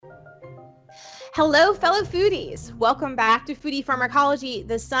Hello, fellow foodies. Welcome back to Foodie Pharmacology,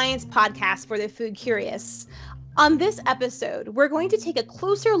 the science podcast for the food curious. On this episode, we're going to take a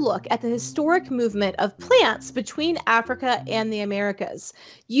closer look at the historic movement of plants between Africa and the Americas,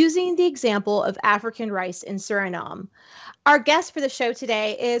 using the example of African rice in Suriname. Our guest for the show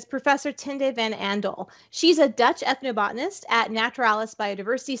today is Professor Tinde van Andel. She's a Dutch ethnobotanist at Naturalis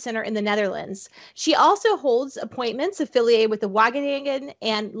Biodiversity Center in the Netherlands. She also holds appointments affiliated with the Wageningen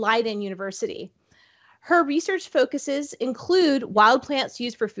and Leiden University. Her research focuses include wild plants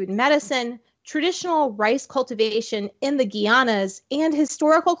used for food and medicine, traditional rice cultivation in the Guianas, and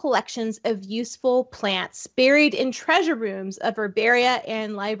historical collections of useful plants buried in treasure rooms of herbaria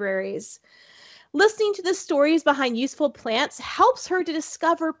and libraries. Listening to the stories behind useful plants helps her to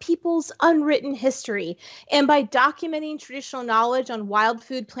discover people's unwritten history. And by documenting traditional knowledge on wild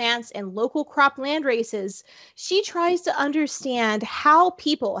food plants and local crop land races, she tries to understand how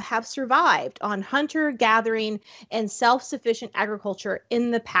people have survived on hunter-gathering and self-sufficient agriculture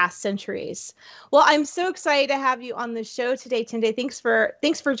in the past centuries. Well, I'm so excited to have you on the show today, Tinde. Thanks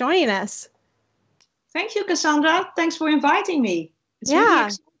for joining us. Thank you, Cassandra. Thanks for inviting me. It's really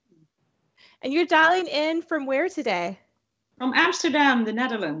exciting. And you're dialing in from where today? From Amsterdam, the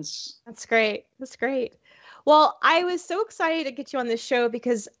Netherlands. That's great. That's great. Well, I was so excited to get you on this show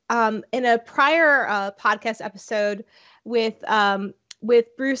because in a prior podcast episode with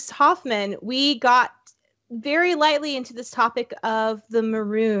Bruce Hoffman, we got very lightly into this topic of the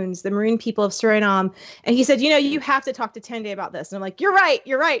maroon people of Suriname. And he said, you have to talk to Tinde about this. And I'm like, you're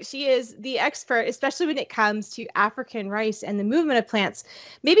right. She is the expert, especially when it comes to African rice and the movement of plants.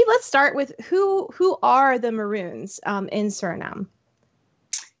 Maybe let's start with who are the maroons in Suriname?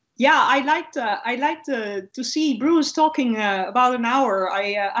 Yeah, I liked to see Bruce talking about an hour.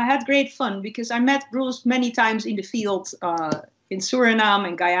 I had great fun because I met Bruce many times in the field in Suriname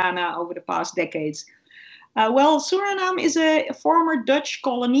and Guyana over the past decades. Suriname is a former Dutch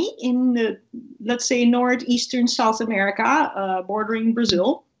colony in, let's say, northeastern South America, bordering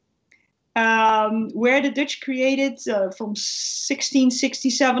Brazil, where the Dutch created, from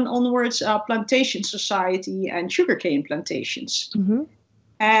 1667 onwards, a plantation society and sugarcane plantations. Mm-hmm.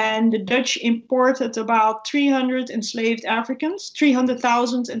 And the Dutch imported about 300,000 enslaved Africans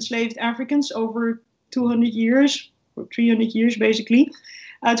over 200 years, or 300 years basically,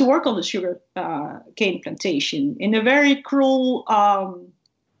 to work on the sugar cane plantation in a very cruel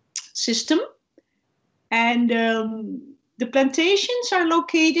system. And the plantations are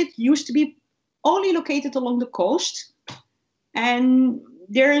used to be only located along the coast. And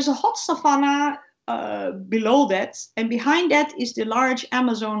there is a hot savanna below that. And behind that is the large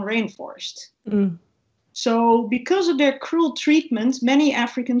Amazon rainforest. Mm. So because of their cruel treatment, many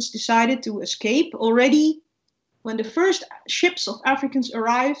Africans decided to escape already. When the first ships of Africans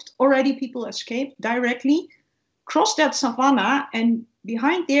arrived, already people escaped directly, crossed that savanna, and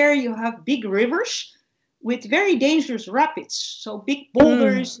behind there you have big rivers with very dangerous rapids. So big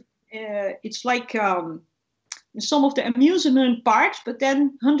boulders. It's like some of the amusement parks, but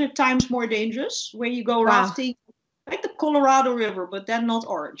then 100 times more dangerous, where you go rafting, like the Colorado River, but then not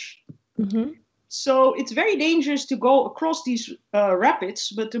orange. Mm-hmm. So it's very dangerous to go across these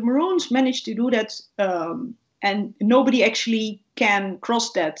rapids, but the Maroons managed to do that. And nobody actually can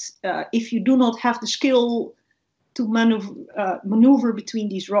cross that if you do not have the skill to maneuver between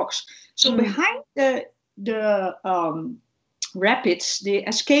these rocks. So behind the rapids, the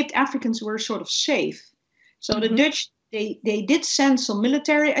escaped Africans were sort of safe. So the Dutch, they did send some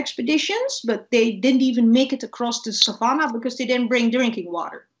military expeditions, but they didn't even make it across the savannah because they didn't bring drinking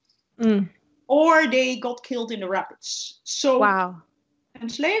water. Mm. Or they got killed in the rapids. So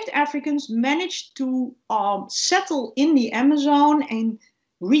enslaved Africans managed to settle in the Amazon and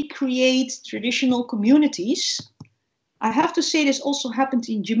recreate traditional communities. I have to say this also happened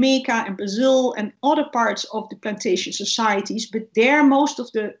in Jamaica and Brazil and other parts of the plantation societies, but there most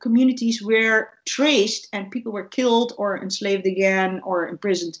of the communities were traced and people were killed or enslaved again or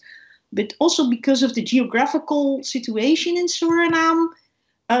imprisoned. But also because of the geographical situation in Suriname,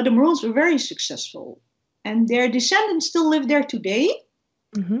 the Maroons were very successful. And their descendants still live there today.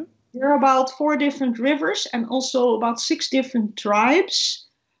 Mm-hmm. There are about 4 different rivers and also about 6 different tribes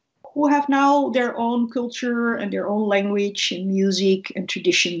who have now their own culture and their own language and music and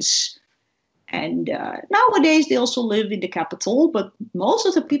traditions. And nowadays they also live in the capital, but most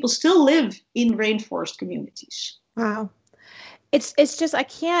of the people still live in rainforest communities. Wow. It's just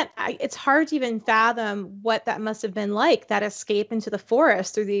it's hard to even fathom what that must have been like, that escape into the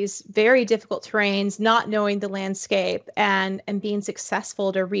forest through these very difficult terrains, not knowing the landscape, and being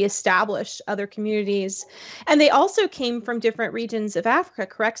successful to reestablish other communities. And they also came from different regions of Africa,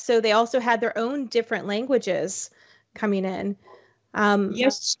 correct? So they also had their own different languages coming in.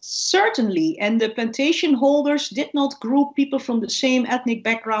 Yes, certainly. And the plantation holders did not group people from the same ethnic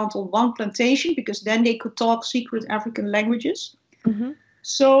background on one plantation, because then they could talk secret African languages. Mm-hmm.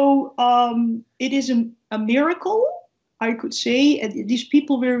 So it is a miracle, I could say. And these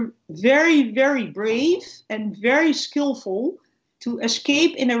people were very, very brave and very skillful to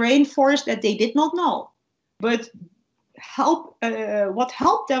escape in a rainforest that they did not know. But what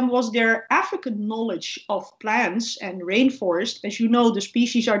helped them was their African knowledge of plants and rainforest. As you know, the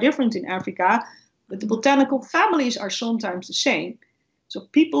species are different in Africa, but the botanical families are sometimes the same. So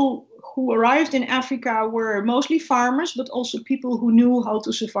people who arrived in Africa were mostly farmers, but also people who knew how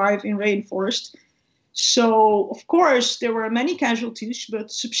to survive in rainforest. So, of course, there were many casualties, but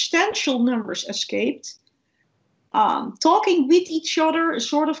substantial numbers escaped. Talking with each other, a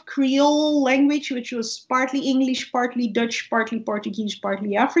sort of Creole language, which was partly English, partly Dutch, partly Portuguese,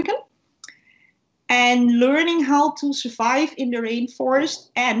 partly African. And learning how to survive in the rainforest.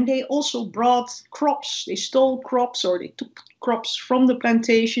 And they also brought crops. They stole crops, or they took crops from the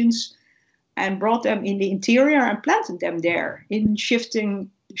plantations and brought them in the interior and planted them there in shift and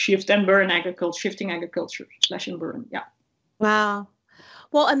burn agriculture, shifting agriculture, slash and burn. Yeah. Wow.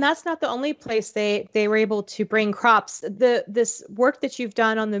 Well, and that's not the only place they were able to bring crops. This work that you've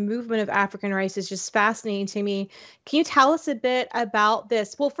done on the movement of African rice is just fascinating to me. Can you tell us a bit about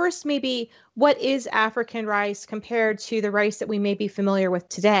this? Well, first, maybe what is African rice compared to the rice that we may be familiar with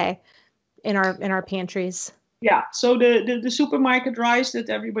today in our pantries? Yeah, so the supermarket rice that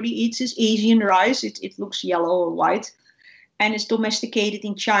everybody eats is Asian rice. It looks yellow or white, and it's domesticated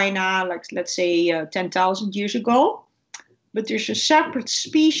in China, like let's say 10,000 years ago. But there's a separate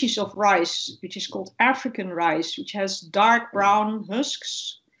species of rice, which is called African rice, which has dark brown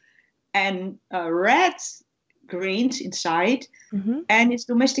husks and red grains inside. Mm-hmm. And it's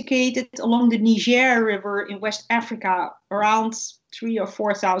domesticated along the Niger River in West Africa around 3,000 or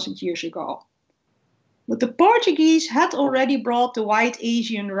 4,000 years ago. But the Portuguese had already brought the white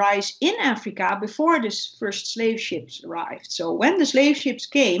Asian rice in Africa before the first slave ships arrived. So when the slave ships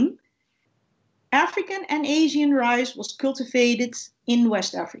came, African and Asian rice was cultivated in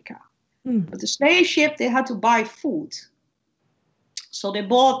West Africa. But the slave ship, they had to buy food. So they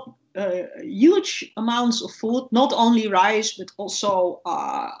bought huge amounts of food, not only rice, but also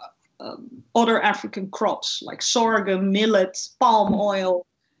other African crops like sorghum, millet, palm oil,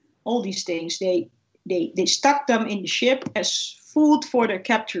 all these things. They stuck them in the ship as food for the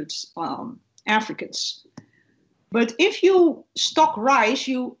captured Africans. But if you stock rice,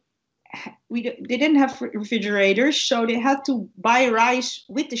 they didn't have refrigerators, so they had to buy rice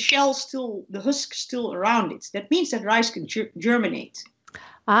with the shell still, the husk still around it. That means that rice can germinate.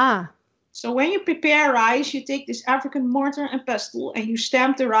 So when you prepare rice, you take this African mortar and pestle and you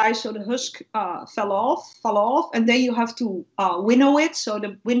stamp the rice so the husk fall off, and then you have to winnow it so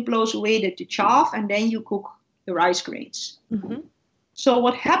the wind blows away the chaff, and then you cook the rice grains. Mm-hmm. So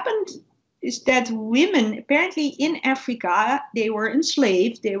what happened is that women, apparently in Africa, they were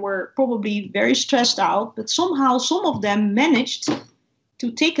enslaved. They were probably very stressed out, but somehow some of them managed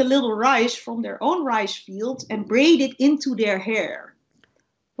to take a little rice from their own rice field and braid it into their hair.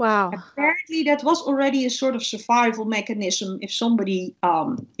 Wow. Apparently that was already a sort of survival mechanism. If somebody,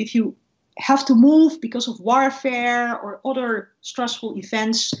 if you have to move because of warfare or other stressful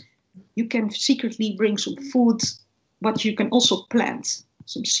events, you can secretly bring some food, but you can also plant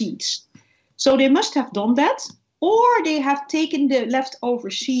some seeds. So they must have done that, or they have taken the leftover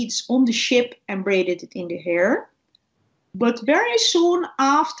seeds on the ship and braided it in the hair. But very soon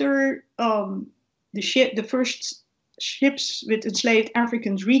after the first ships with enslaved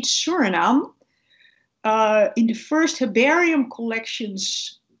Africans reached Suriname, in the first herbarium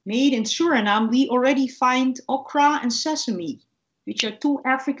collections made in Suriname, we already find okra and sesame, which are two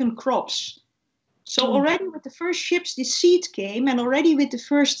African crops. So already with the first ships, the seed came, and already with the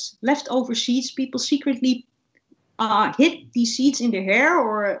first leftover seeds, people secretly hid these seeds in their hair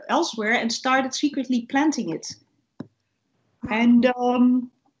or elsewhere and started secretly planting it. And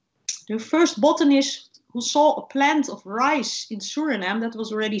the first botanist who saw a plant of rice in Suriname, that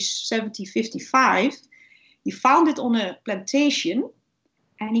was already 1755, he found it on a plantation.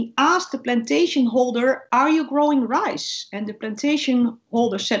 And he asked the plantation holder, "Are you growing rice?" And the plantation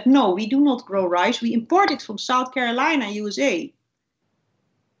holder said, "No, we do not grow rice. We import it from South Carolina, USA."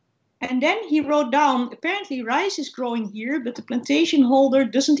 And then he wrote down, apparently rice is growing here, but the plantation holder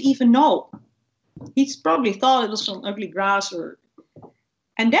doesn't even know. He's probably thought it was some ugly grass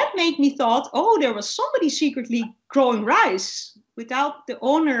and that made me thought, oh, there was somebody secretly growing rice without the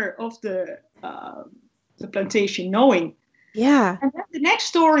owner of the plantation knowing. Yeah. And then the next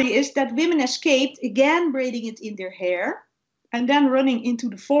story is that women escaped, again braiding it in their hair, and then running into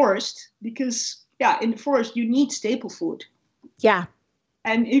the forest because, in the forest you need staple food. Yeah.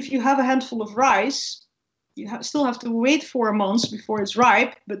 And if you have a handful of rice, you still have to wait 4 months before it's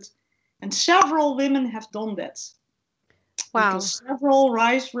ripe. And several women have done that. Wow. Because several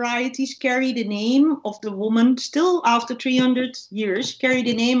rice varieties carry the name of the woman, still after 300 years, carry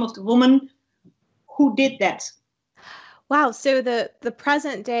the name of the woman who did that. Wow. So the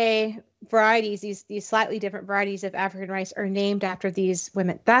present day varieties, these slightly different varieties of African rice are named after these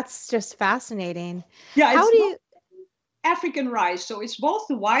women. That's just fascinating. Yeah. How do you... African rice. So it's both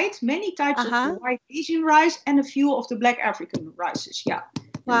the white, many types of the white Asian rice and a few of the black African rices. Yeah.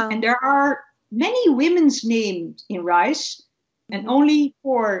 Wow. And there are many women's names in rice, and only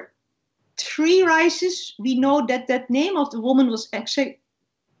for 3 rices we know that name of the woman was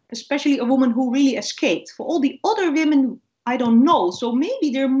especially a woman who really escaped. For all the other women, I don't know. So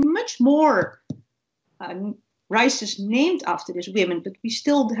maybe there are much more rices named after these women, but we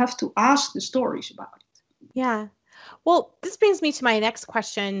still have to ask the stories about it. Yeah. Well, this brings me to my next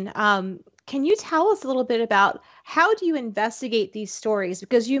question. Can you tell us a little bit about how do you investigate these stories?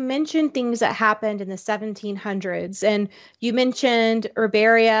 Because you mentioned things that happened in the 1700s, and you mentioned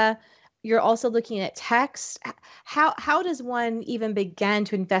herbaria. You're also looking at texts. How does one even begin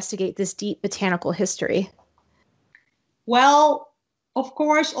to investigate this deep botanical history? Well, of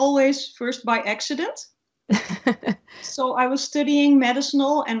course, always first by accident. So I was studying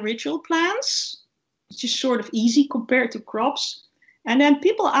medicinal and ritual plants, which is sort of easy compared to crops. And then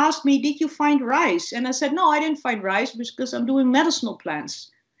people asked me, did you find rice? And I said, no, I didn't find rice because I'm doing medicinal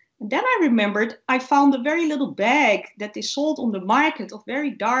plants. And then I remembered I found a very little bag that they sold on the market of very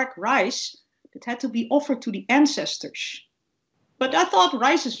dark rice that had to be offered to the ancestors. But I thought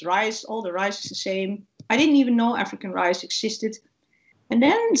rice is rice, all the rice is the same. I didn't even know African rice existed. And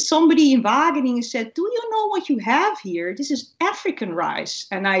then somebody in Wageningen said, do you know what you have here? This is African rice.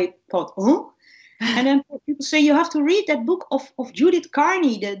 And I thought, oh. And then people say you have to read that book of Judith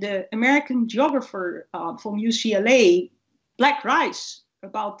Carney, the American geographer from UCLA, Black Rice,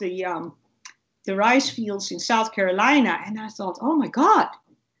 about the rice fields in South Carolina. And I thought, oh my God,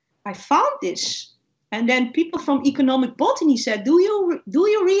 I found this. And then people from economic botany said, do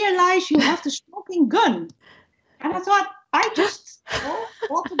you realize you have the smoking gun? And I thought, I just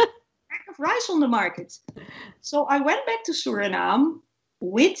bought a pack of rice on the market. So I went back to Suriname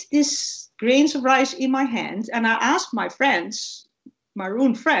with these grains of rice in my hand, and I asked my friends,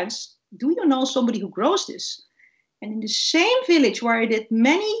 Maroon friends, do you know somebody who grows this? And in the same village where I did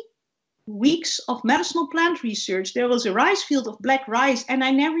many weeks of medicinal plant research, there was a rice field of black rice, and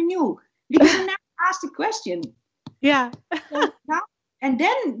I never knew because I never asked the question. Yeah. And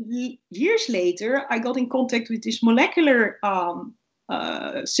then years later, I got in contact with this molecular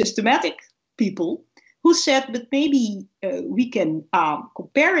systematic people who said, but maybe we can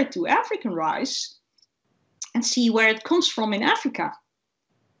compare it to African rice and see where it comes from in Africa.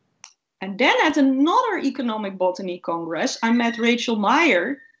 And then at another economic botany congress, I met Rachel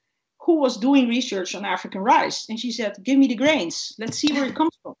Meyer, who was doing research on African rice. And she said, give me the grains. Let's see where it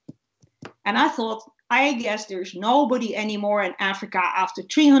comes from. And I thought, I guess there's nobody anymore in Africa after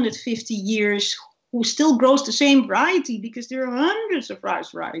 350 years who still grows the same variety, because there are hundreds of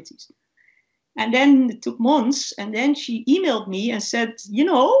rice varieties. And then it took months, and then she emailed me and said, you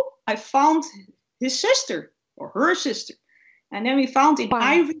know, I found his sister or her sister. And then we found in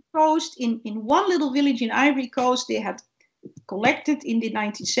Ivory Coast, in one little village in Ivory Coast, they had collected in the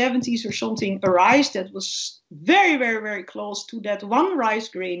 1970s or something a rice that was very, very, very close to that one rice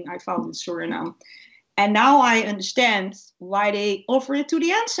grain I found in Suriname. And now I understand why they offer it to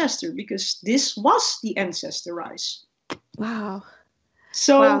the ancestor, because this was the ancestor rice. Wow.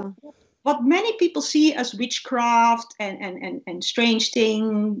 So what many people see as witchcraft and strange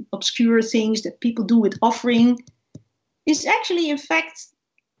thing, obscure things that people do with offering, is actually, in fact,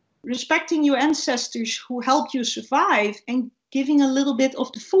 respecting your ancestors who helped you survive and giving a little bit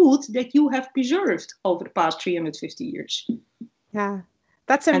of the food that you have preserved over the past 350 years. Yeah,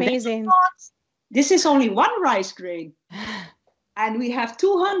 that's amazing. This is only one rice grain, and we have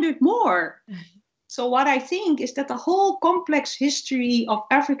 200 more. So what I think is that the whole complex history of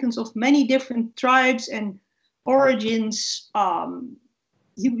Africans of many different tribes and origins,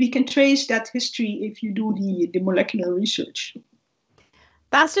 we can trace that history if you do the molecular research.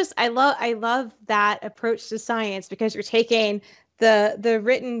 That's just I love that approach to science, because you're taking the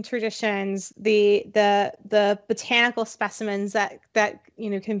written traditions, the botanical specimens that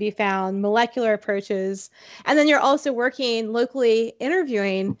can be found, molecular approaches, and then you're also working locally,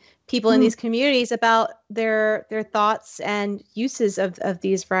 interviewing people in these communities about their thoughts and uses of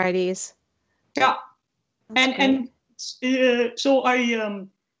these varieties. Yeah. So I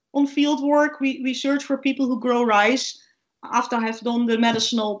on field work we search for people who grow rice. After I have done the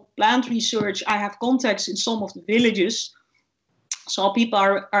medicinal plant research, I have contacts in some of the villages. So people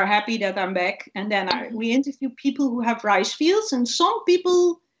are happy that I'm back. And then we interview people who have rice fields. And some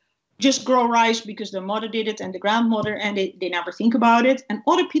people just grow rice because their mother did it and the grandmother, and they never think about it. And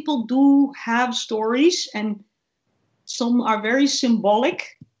other people do have stories, and some are very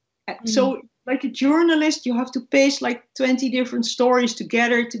symbolic. So like a journalist, you have to paste like 20 different stories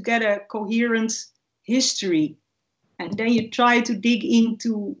together to get a coherent history. And then you try to dig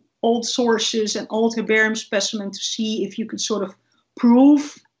into old sources and old herbarium specimens to see if you could sort of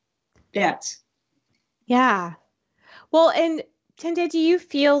prove that. Yeah. Well, and Tende, do you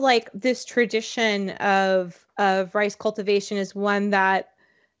feel like this tradition of rice cultivation is one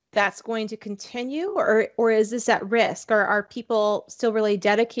that's going to continue, or is this at risk? Or are people still really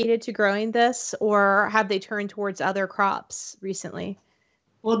dedicated to growing this, or have they turned towards other crops recently?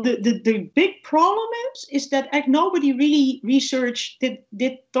 Well, the big problem is that nobody really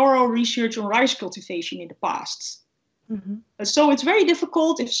did thorough research on rice cultivation in the past. So it's very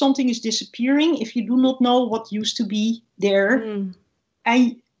difficult if something is disappearing, if you do not know what used to be there.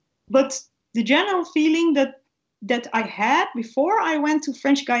 But the general feeling that I had before I went to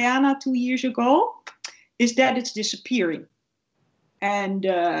French Guiana 2 years ago is that it's disappearing. And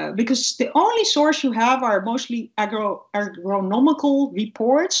because the only source you have are mostly agronomical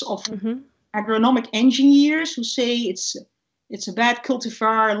reports of agronomic engineers who say it's a bad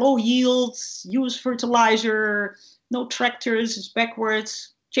cultivar, low yield, use fertilizer, no tractors, it's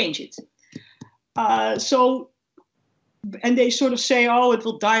backwards, change it. And they sort of say, oh, it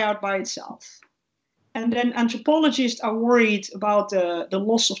will die out by itself. And then anthropologists are worried about the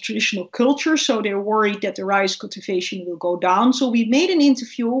loss of traditional culture. So they're worried that the rice cultivation will go down. So we made an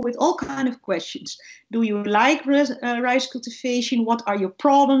interview with all kinds of questions. Do you like rice cultivation? What are your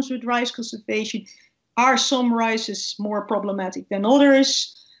problems with rice cultivation? Are some rices more problematic than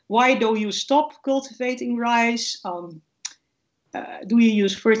others? Why do you stop cultivating rice? Do you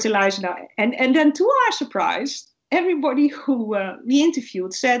use fertilizer now? And then to our surprise, everybody who we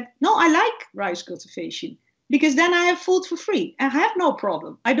interviewed said, no, I like rice cultivation because then I have food for free. I have no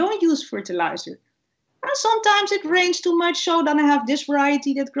problem. I don't use fertilizer. And sometimes it rains too much, so then I have this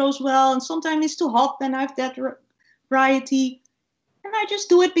variety that grows well. And sometimes it's too hot, then I have that variety. And I just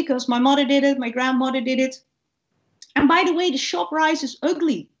do it because my mother did it, my grandmother did it. And by the way, the shop rice is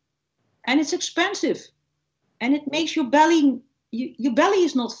ugly and it's expensive. And it makes your belly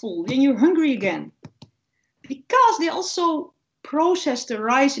is not full. Then you're hungry again. Because they also process the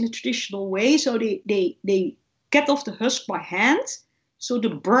rice in a traditional way. So they get off the husk by hand. So the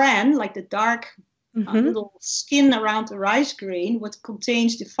bran, like the dark little skin around the rice grain, what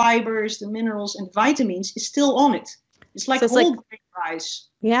contains the fibers, the minerals, and vitamins, is still on it. It's like whole grain rice.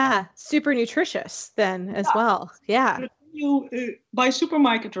 Yeah, super nutritious then as well. Yeah. But you buy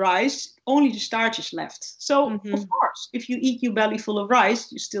supermarket rice, only the starch is left. So, of course, if you eat your belly full of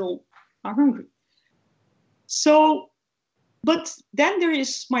rice, you still are hungry. So, but then there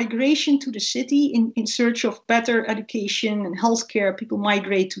is migration to the city in search of better education and healthcare. People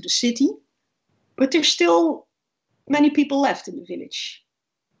migrate to the city, but there's still many people left in the village.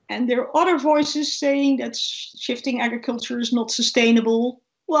 And there are other voices saying that shifting agriculture is not sustainable.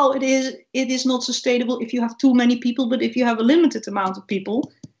 Well, it is not sustainable if you have too many people, but if you have a limited amount of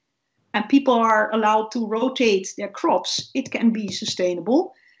people and people are allowed to rotate their crops, it can be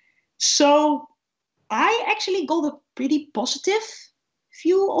sustainable. So I actually got a pretty positive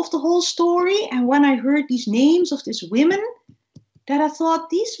view of the whole story. And when I heard these names of these women, that I thought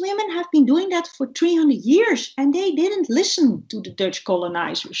these women have been doing that for 300 years and they didn't listen to the Dutch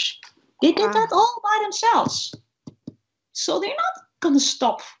colonizers. They did that all by themselves. So they're not going to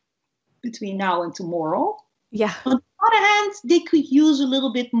stop between now and tomorrow. Yeah. On the other hand, they could use a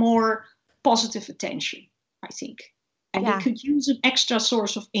little bit more positive attention, I think. And they could use an extra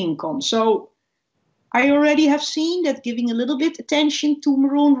source of income. So I already have seen that giving a little bit attention to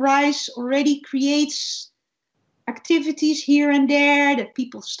maroon rice already creates activities here and there, that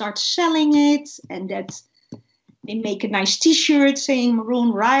people start selling it, and that they make a nice t-shirt saying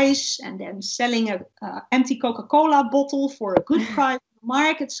maroon rice and then selling a empty Coca-Cola bottle for a good price in the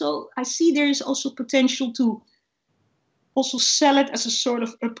market. So I see there is also potential to also sell it as a sort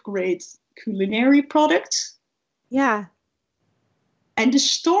of upgrade culinary product. Yeah. And the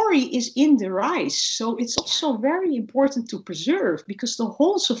story is in the rice. So it's also very important to preserve, because the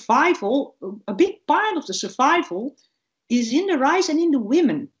whole survival, a big part of the survival, is in the rice and in the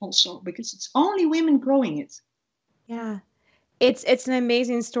women also, because it's only women growing it. Yeah. It's an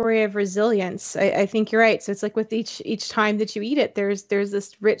amazing story of resilience. I think you're right. So it's like with each time that you eat it, there's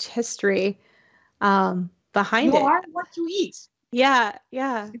this rich history behind You it. are what you eat. Yeah,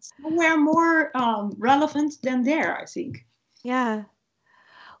 yeah. It's nowhere more relevant than there, I think. Yeah.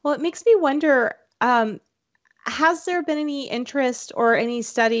 Well, it makes me wonder, has there been any interest or any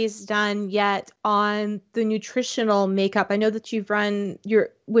studies done yet on the nutritional makeup? I know that you've run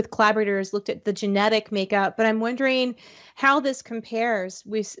with collaborators looked at the genetic makeup, but I'm wondering how this compares.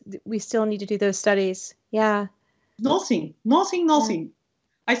 We still need to do those studies. Yeah. Nothing. Yeah.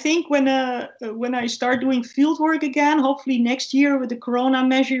 I think when I start doing field work again, hopefully next year with the corona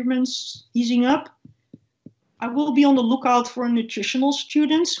measurements easing up, I will be on the lookout for nutritional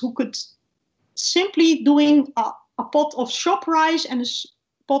students who could simply doing a pot of shop rice and a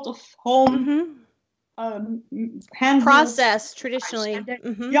pot of home hand processed traditionally. And then,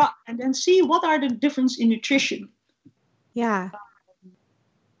 and then see what are the difference in nutrition. Yeah,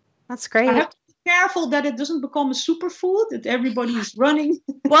 that's great. I have to be careful that it doesn't become a superfood that everybody is running.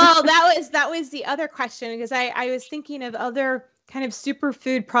 Well, that was the other question, because I was thinking of other kind of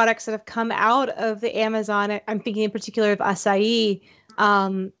superfood products that have come out of the Amazon. I'm thinking in particular of acai,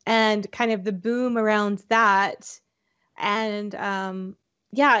 and kind of the boom around that. And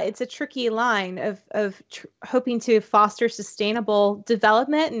it's a tricky line of hoping to foster sustainable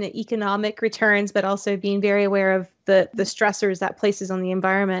development and economic returns, but also being very aware of the stressors that places on the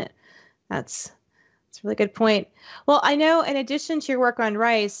environment. That's a really good point. Well, I know in addition to your work on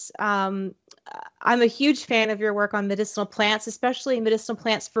rice, I'm a huge fan of your work on medicinal plants, especially medicinal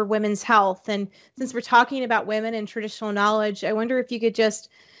plants for women's health. And since we're talking about women and traditional knowledge, I wonder if you could just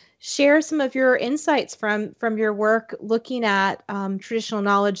share some of your insights from your work looking at traditional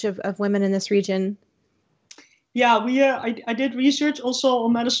knowledge of women in this region. Yeah, I did research also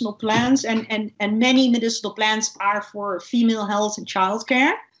on medicinal plants, and many medicinal plants are for female health and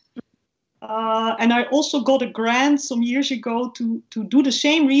childcare. And I also got a grant some years ago to do the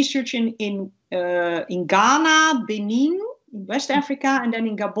same research in Ghana, Benin, in West Africa, and then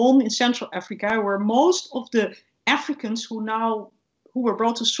in Gabon, in Central Africa, where most of the Africans who were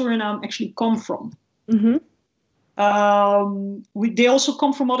brought to Suriname actually come from. Mm-hmm. They also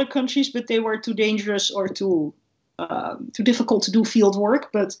come from other countries, but they were too dangerous or too difficult to do field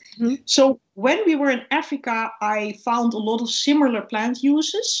work. But so when we were in Africa, I found a lot of similar plant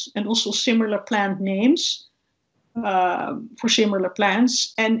uses and also similar plant names for similar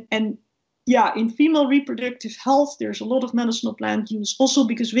plants. And in female reproductive health, there's a lot of medicinal plant use, also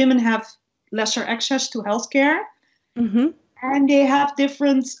because women have lesser access to healthcare. Mm-hmm. And they have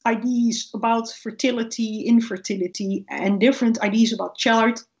different ideas about fertility, infertility, and different ideas about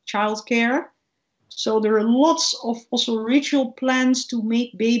childcare. So there are lots of also ritual plants to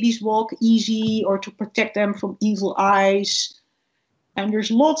make babies walk easy or to protect them from evil eyes. And there's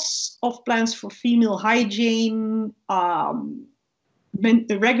lots of plants for female hygiene,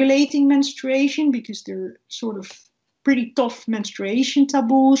 regulating menstruation, because they're sort of pretty tough menstruation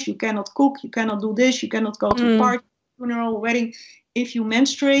taboos. You cannot cook, you cannot do this, you cannot go to a party, funeral, wedding if you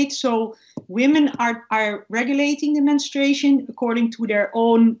menstruate. So women are regulating the menstruation according to their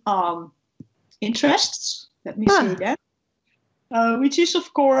own interests, let me say that, which is,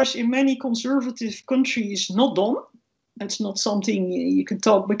 of course, in many conservative countries not done. That's not something you can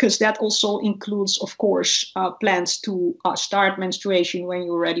talk, because that also includes, of course, plans to start menstruation when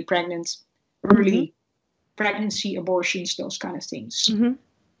you're already pregnant, early pregnancy, abortions, those kind of things. Mm-hmm.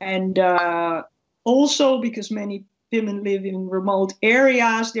 And also because many women live in remote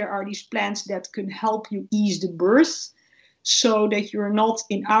areas, there are these plants that can help you ease the birth, so that you're not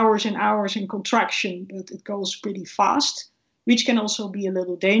in hours and hours in contraction, but it goes pretty fast, which can also be a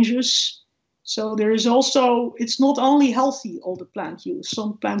little dangerous. So there is also, it's not only healthy, all the plant use.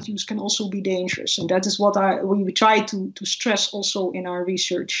 Some plant use can also be dangerous. And that is what we try to stress also in our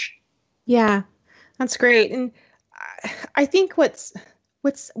research. Yeah, that's great. And I think what's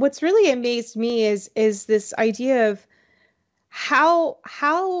really amazed me is this idea of how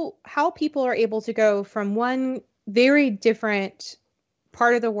people are able to go from one very different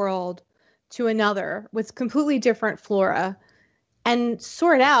part of the world to another with completely different flora and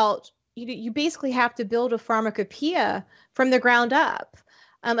sort out. You basically have to build a pharmacopoeia from the ground up,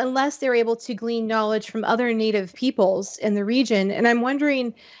 unless they're able to glean knowledge from other native peoples in the region. And I'm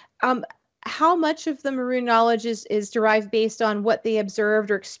wondering, how much of the maroon knowledge is derived based on what they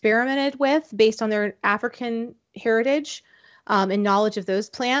observed or experimented with based on their African heritage and knowledge of those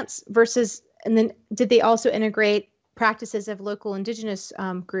plants versus, and then did they also integrate practices of local indigenous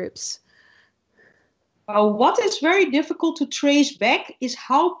groups? What is very difficult to trace back is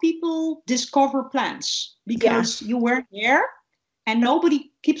how people discover plants, because you weren't there and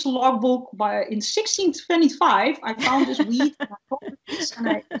nobody keeps a logbook. In 1625, I found this weed,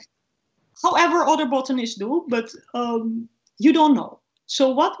 however other botanists do, but you don't know. So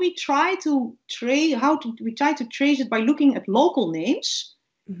what we try to trace, we try to trace it by looking at local names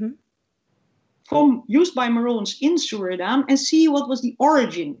used by Maroons in Suriname and see what was the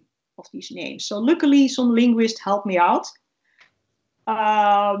origin of these names. So luckily some linguists helped me out.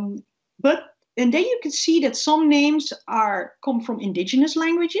 And then you can see that some names come from indigenous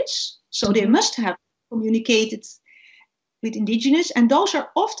languages. So they must have communicated with indigenous, and those are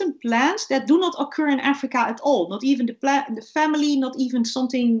often plants that do not occur in Africa at all. Not even the family, not even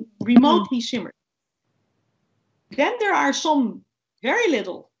something remotely similar. Then there are some very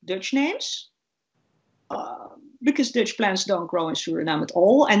little Dutch names, because Dutch plants don't grow in Suriname at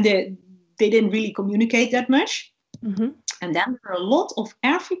all, and they didn't really communicate that much. And then there are a lot of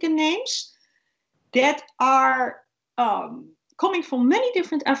African names that are coming from many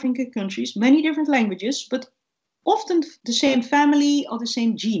different African countries, many different languages, but often the same family or the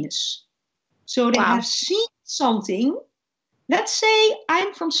same genus. So they have seen something. Let's say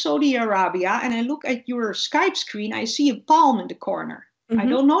I'm from Saudi Arabia and I look at your Skype screen, I see a palm in the corner. I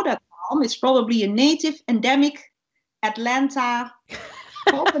don't know that palm. It's probably a native endemic Atlanta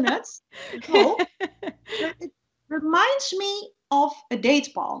coconut. No, it reminds me of a date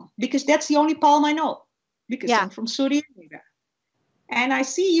palm because that's the only palm I know, because I'm from Saudi Arabia. And I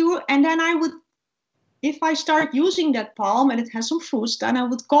see you, and then I would, if I start using that palm and it has some fruits, then I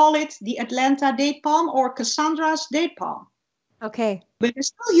would call it the Atlanta date palm or Cassandra's date palm. Okay. But I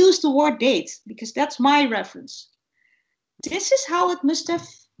still use the word date because that's my reference. This is how it must have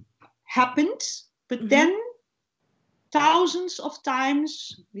happened. But then thousands of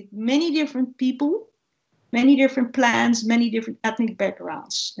times with many different people, many different plants, many different ethnic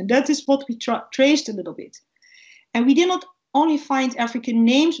backgrounds. And that is what we traced a little bit. And we did not only find African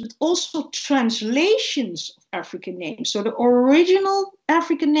names, but also translations of African names. So the original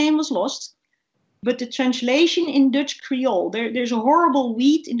African name was lost, but the translation in Dutch Creole, there's a horrible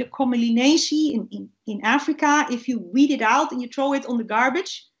weed in the Commelinaceae in Africa. If you weed it out and you throw it on the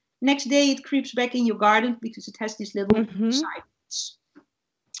garbage, next day it creeps back in your garden because it has these little sides.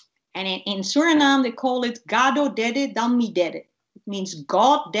 And in Suriname, they call it Gado Dede dan mi dede. It means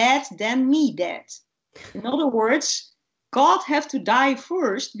God dead, then me dead. In other words, God have to die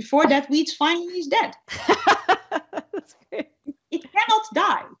first before that weed finally is dead. It cannot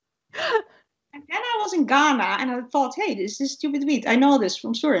die. And then I was in Ghana and I thought, hey, this is stupid weed. I know this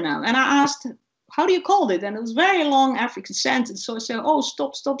from Suriname. And I asked, how do you call it? And it was a very long African sentence. So I said, oh,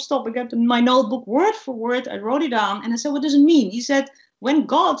 stop. I got my notebook word for word. I wrote it down. And I said, what does it mean? He said, when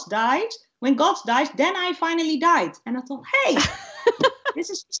God dies, then I finally died. And I thought, hey, this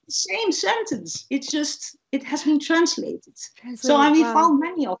is just the same sentence. It's just, it has been translated. So we found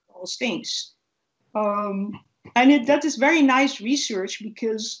many of those things. And that is very nice research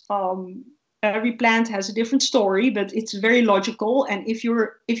because every plant has a different story, but it's very logical. And if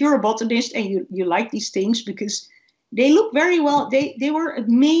you're a botanist and you like these things, because they look very well, they were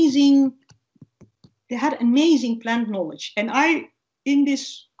amazing. They had amazing plant knowledge. And in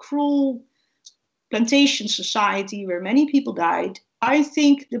this cruel plantation society where many people died, I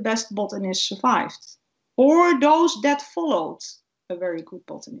think the best botanists survived, or those that followed a very good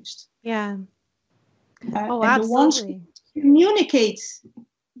botanist. Yeah. And absolutely. The ones who communicate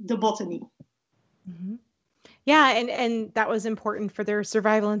the botany. Yeah, and that was important for their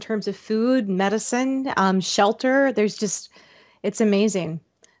survival in terms of food, medicine, shelter. It's amazing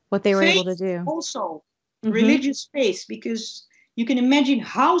what they were able to do. Also, religious faith, because you can imagine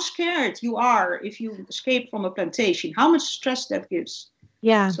how scared you are if you escape from a plantation, how much stress that gives.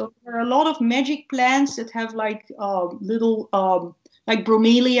 Yeah. So there are a lot of magic plants that have like little, like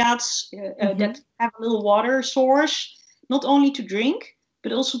bromeliads that have a little water source, not only to drink,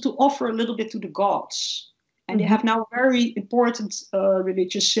 but also to offer a little bit to the gods. And they have now a very important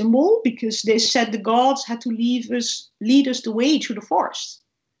religious symbol because they said the gods had to lead us the way through the forest.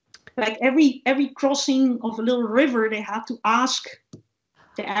 Like every crossing of a little river, they had to ask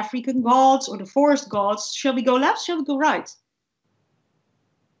the African gods or the forest gods, shall we go left, shall we go right?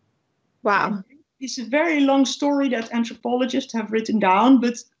 Wow. And it's a very long story that anthropologists have written down,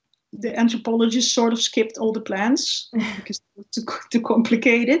 but the anthropologists sort of skipped all the plans because it was too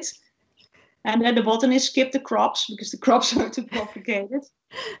complicated. And then the botanists skipped the crops because the crops are too complicated.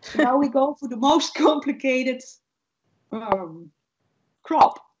 So now we go for the most complicated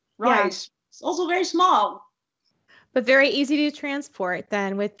crop, rice. Yeah. It's also very small. But very easy to transport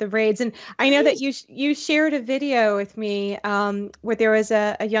then with the braids. And I know that you shared a video with me where there was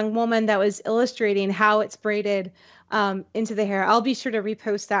a young woman that was illustrating how it's braided into the hair. I'll be sure to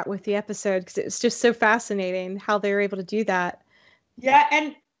repost that with the episode because it's just so fascinating how they were able to do that. Yeah,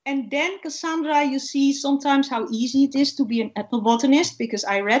 and then, Cassandra, you see sometimes how easy it is to be an ethnobotanist, because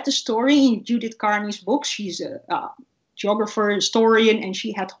I read the story in Judith Carney's book. She's a geographer, historian, and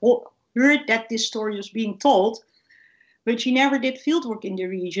she had heard that this story was being told, but she never did fieldwork in the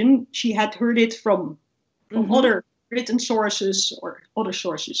region. She had heard it from other written sources or other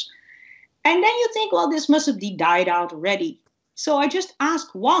sources. And then you think, well, this must have died out already. So I just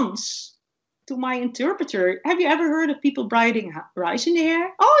asked once to my interpreter, have you ever heard of people braiding rice in the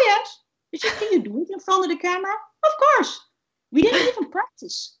hair? Oh, yes. She said, can you do it in front of the camera? Of course. We didn't even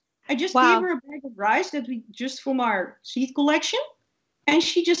practice. I just gave her a bag of rice that we just from our seed collection. And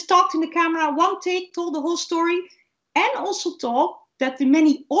she just talked in the camera, one take, told the whole story. And also taught that the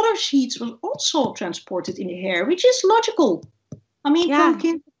many other seeds were also transported in the hair, which is logical. I mean,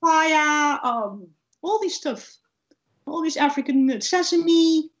 pumpkin, papaya, all this stuff. All this African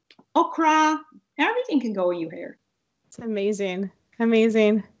sesame, okra, everything can go in your hair. It's amazing.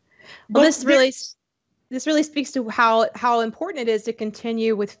 Amazing. Well, this really speaks to how important it is to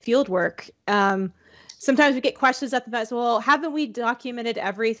continue with field work. Sometimes we get questions at the festival, well, haven't we documented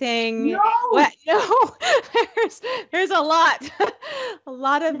everything? No. No. there's a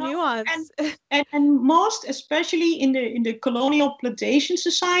lot of nuance. And most, especially in the colonial plantation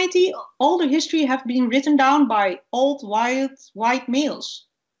society, all the history have been written down by old white males,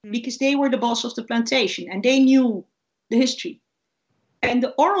 because they were the boss of the plantation and they knew the history. And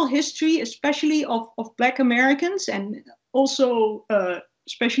the oral history, especially of Black Americans and also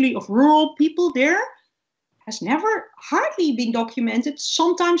especially of rural people there, has never hardly been documented,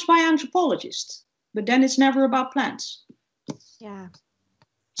 sometimes by anthropologists, but then it's never about plants. Yeah.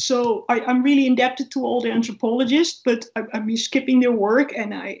 So I'm really indebted to all the anthropologists, but I'm skipping their work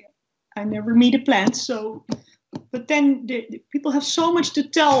and I never meet a plant. So, but then the people have so much to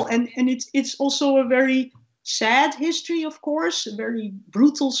tell, and it's also a very sad history, of course, a very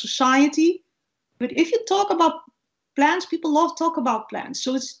brutal society. But if you talk about plants, people love to talk about plants.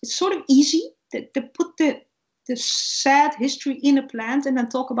 So it's sort of easy to put the sad history in a plant and then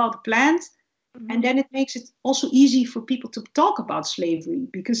talk about the plant. And then it makes it also easy for people to talk about slavery,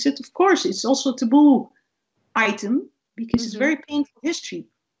 because of course it's also a taboo item because it's very painful history.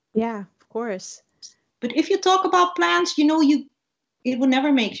 Yeah, of course. But if you talk about plants, it will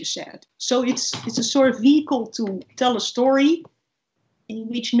never make you sad. So it's a sort of vehicle to tell a story in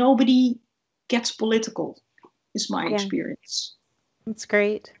which nobody gets political, is my experience. That's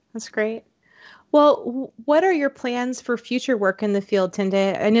great. That's great. Well, what are your plans for future work in the field,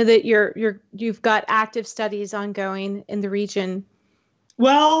 Tinde? I know that you've got active studies ongoing in the region.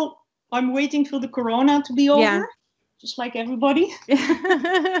 Well, I'm waiting for the corona to be over, just like everybody. And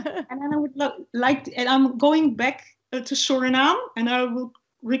then I would and I'm going back to Suriname, and I will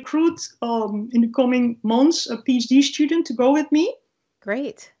recruit in the coming months a PhD student to go with me.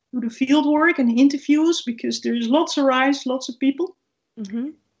 Great. Do the field work and interviews, because there's lots of rice, lots of people.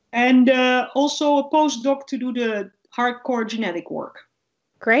 And also a postdoc to do the hardcore genetic work.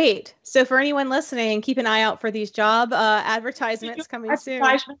 Great. So for anyone listening, keep an eye out for these job advertisements coming soon.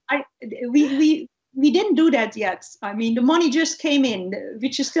 We didn't do that yet. I mean, the money just came in,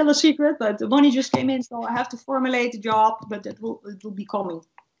 which is still a secret, but the money just came in, so I have to formulate the job, but it will be coming.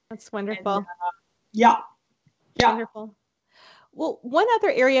 That's wonderful. And, yeah. Wonderful. Well, one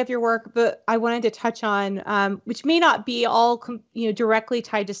other area of your work that I wanted to touch on, which may not be all directly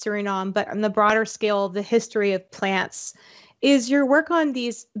tied to Suriname, but on the broader scale of the history of plants, is your work on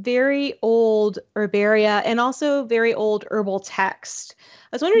these very old herbaria and also very old herbal text.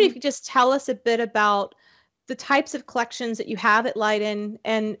 I was wondering if you could just tell us a bit about the types of collections that you have at Leiden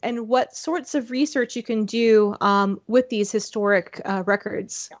and what sorts of research you can do with these historic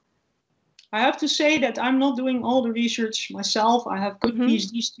records. I have to say that I'm not doing all the research myself. I have good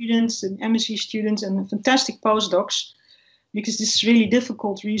PhD students and MSc students and fantastic postdocs, because this is really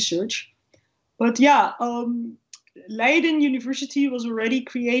difficult research. But Leiden University was already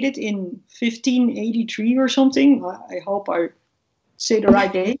created in 1583 or something. I hope I say the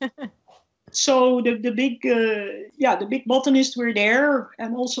right date. So the big botanists were there,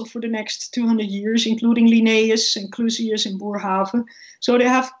 and also for the next 200 years, including Linnaeus and Clusius and Boerhaave. So they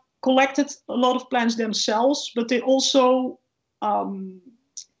have collected a lot of plants themselves, but they also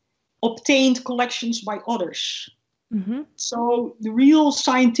obtained collections by others. Mm-hmm. So the real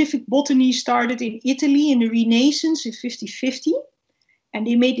scientific botany started in Italy in the Renaissance in 1550. And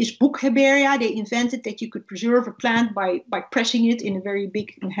they made this book herbaria. They invented that you could preserve a plant by pressing it in a very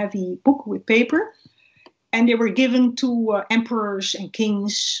big and heavy book with paper. And they were given to emperors and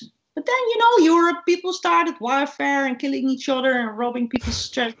kings. But then, Europe, people started warfare and killing each other and robbing people's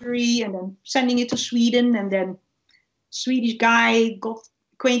treasury and then sending it to Sweden. And then Swedish guy got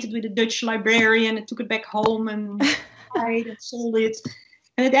acquainted with a Dutch librarian and took it back home and died and sold it.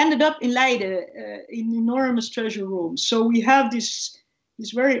 And it ended up in Leiden, in enormous treasure rooms. So we have this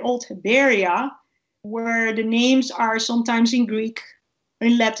very old herbaria where the names are sometimes in Greek,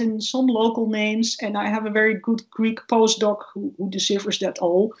 in Latin, some local names, and I have a very good Greek postdoc who deciphers that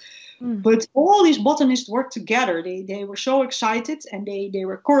all. Mm. But all these botanists worked together. They were so excited, and they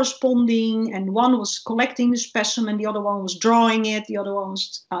were corresponding, and one was collecting the specimen, the other one was drawing it, the other one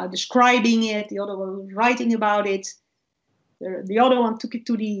was describing it, the other one was writing about it. The other one took it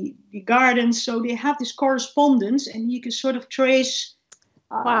to the garden. So they have this correspondence, and you can sort of trace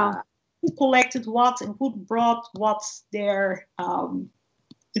who collected what and who brought what there.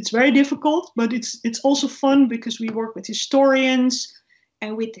 It's very difficult, but it's also fun because we work with historians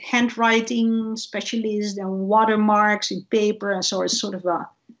and with handwriting specialists and watermarks in paper, and so it's sort of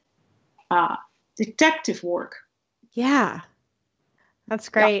a detective work. Yeah, that's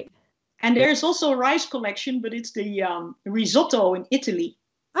great. Yeah. And there's also a rice collection, but it's the risotto in Italy.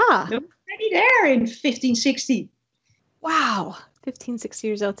 Ah, they were already there in 1560. Wow, 1560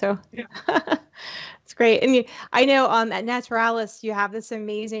 risotto. Yeah. It's great. And I know at Naturalis, you have this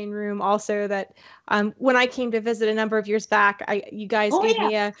amazing room also that when I came to visit a number of years back, you guys gave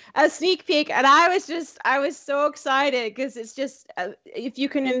me a sneak peek, and I was so excited because it's just, if you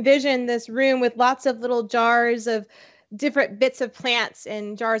can envision this room with lots of little jars of different bits of plants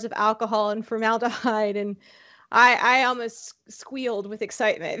and jars of alcohol and formaldehyde, and I almost squealed with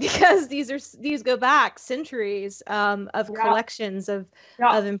excitement because these go back centuries of collections of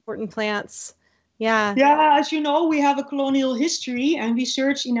important plants. Yeah. Yeah, as you know, we have a colonial history, and we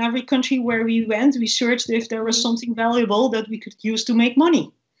searched in every country where we went. We searched if there was something valuable that we could use to make money.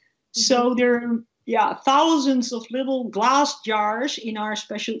 Mm-hmm. So there are thousands of little glass jars in our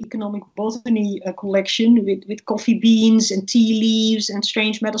special economic botany collection with coffee beans and tea leaves and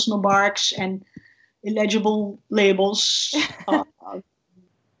strange medicinal barks and illegible labels.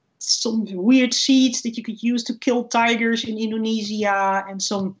 Some weird seeds that you could use to kill tigers in Indonesia, and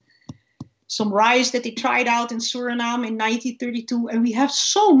some rice that they tried out in Suriname in 1932. And we have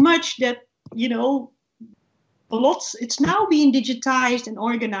so much that, it's now being digitized and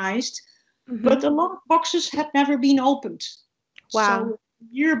organized, mm-hmm. but a lot of boxes had never been opened. Wow. So a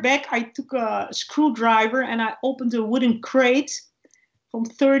year back, I took a screwdriver and I opened a wooden crate from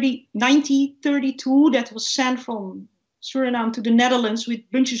 1932 that was sent from Suriname to the Netherlands with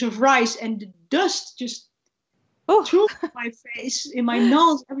bunches of rice, and the dust just through my face, in my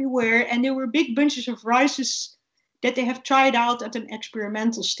nose, everywhere. And there were big bunches of rices that they have tried out at an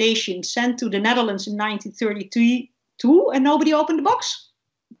experimental station sent to the Netherlands in 1932, and nobody opened the box.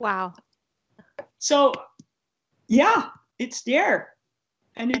 Wow. So, yeah, it's there,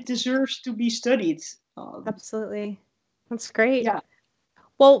 and it deserves to be studied. Absolutely. That's great. Yeah.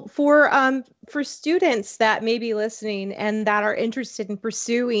 Well, for students that may be listening and that are interested in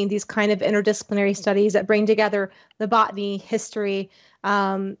pursuing these kind of interdisciplinary studies that bring together the botany, history,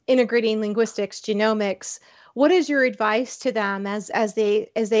 integrating linguistics, genomics, what is your advice to them as they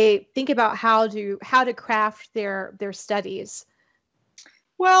think about how to craft their studies?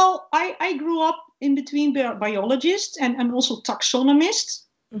 Well, I grew up in between biologists and also taxonomists.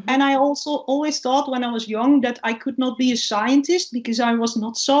 Mm-hmm. And I also always thought when I was young that I could not be a scientist because I was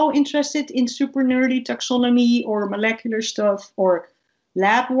not so interested in super nerdy taxonomy or molecular stuff or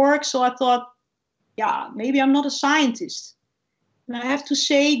lab work. So I thought, maybe I'm not a scientist. And I have to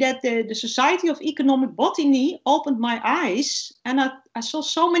say that the Society of Economic Botany opened my eyes, and I saw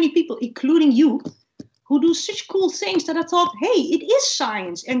so many people, including you, who do such cool things that I thought, hey, it is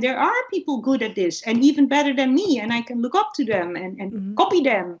science, and there are people good at this, and even better than me, and I can look up to them and mm-hmm. copy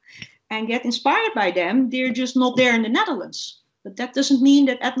them and get inspired by them. They're just not there in the Netherlands. But that doesn't mean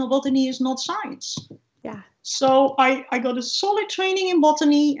that ethnobotany is not science. Yeah. So I got a solid training in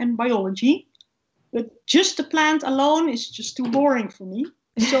botany and biology, but just the plant alone is just too boring for me.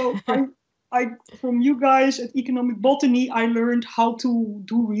 So I from you guys at Economic Botany, I learned how to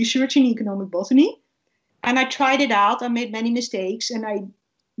do research in economic botany. And I tried it out. I made many mistakes, and I,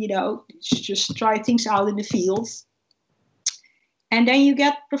 just try things out in the field. And then you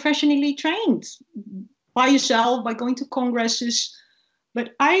get professionally trained by yourself, by going to congresses.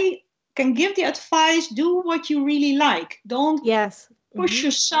 But I can give the advice, do what you really like. Don't push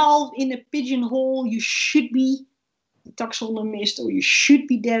yourself in a pigeonhole. You should be a taxonomist or you should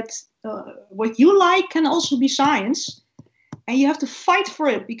be that. What you like can also be science. And you have to fight for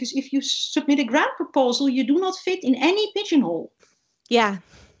it, because if you submit a grant proposal, you do not fit in any pigeonhole. Yeah.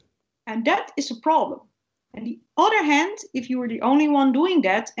 And that is a problem. On the other hand, if you are the only one doing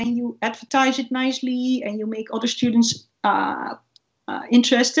that and you advertise it nicely and you make other students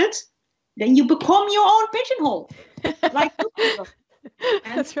interested, then you become your own pigeonhole. Like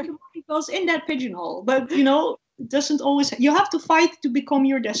and that's right. everybody goes in that pigeonhole. But, it doesn't always... You have to fight to become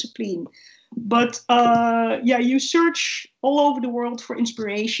your discipline. But, you search all over the world for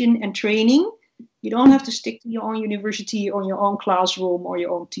inspiration and training. You don't have to stick to your own university or your own classroom or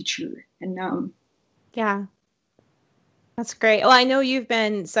your own teacher. And yeah, that's great. Well, I know you've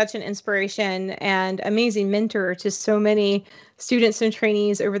been such an inspiration and amazing mentor to so many students and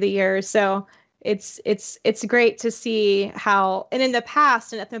trainees over the years. So it's great to see how, and in the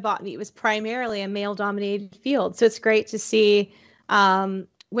past in ethnobotany, it was primarily a male-dominated field. So it's great to see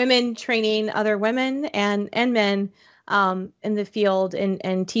women training other women and men in the field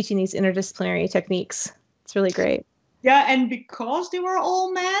and teaching these interdisciplinary techniques. It's really great. Yeah, and because they were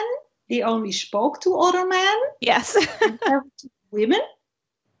all men, they only spoke to other men. Yes. And never to women,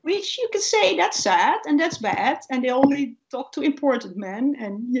 which you could say that's sad and that's bad. And they only talk to important men,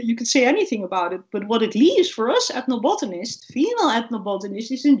 and you could say anything about it. But what it leaves for us ethnobotanists, female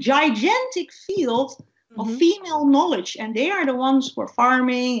ethnobotanists, is a gigantic field of female knowledge. And they are the ones who are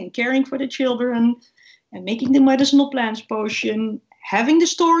farming and caring for the children and making the medicinal plants potion, having the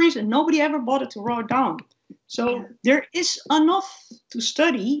stories, and nobody ever bothered to write down. So there is enough to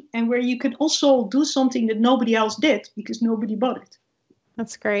study, and where you can also do something that nobody else did because nobody bothered.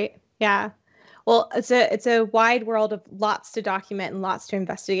 That's great. Yeah. Well, it's a wide world of lots to document and lots to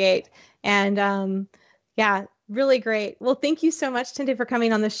investigate. And really great. Well, thank you so much, Tinte, for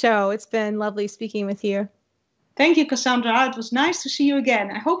coming on the show. It's been lovely speaking with you. Thank you, Cassandra. It was nice to see you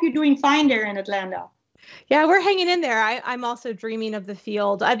again. I hope you're doing fine there in Atlanta. Yeah, we're hanging in there. I'm also dreaming of the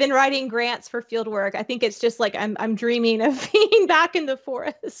field. I've been writing grants for field work. I think it's just like I'm dreaming of being back in the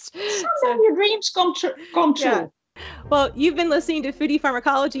forest. Sometimes your dreams come true. Yeah. Well, you've been listening to Foodie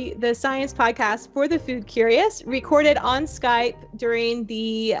Pharmacology, the science podcast for the food curious, recorded on Skype during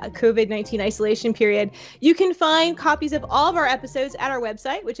the COVID-19 isolation period. You can find copies of all of our episodes at our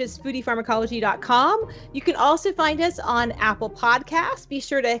website, which is foodiepharmacology.com. You can also find us on Apple Podcasts. Be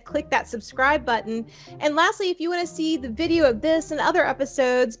sure to click that subscribe button. And lastly, if you want to see the video of this and other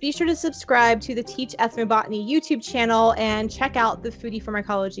episodes, be sure to subscribe to the Teach Ethnobotany YouTube channel and check out the Foodie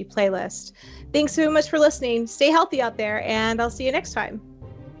Pharmacology playlist. Thanks so much for listening. Stay healthy out there, and I'll see you next time.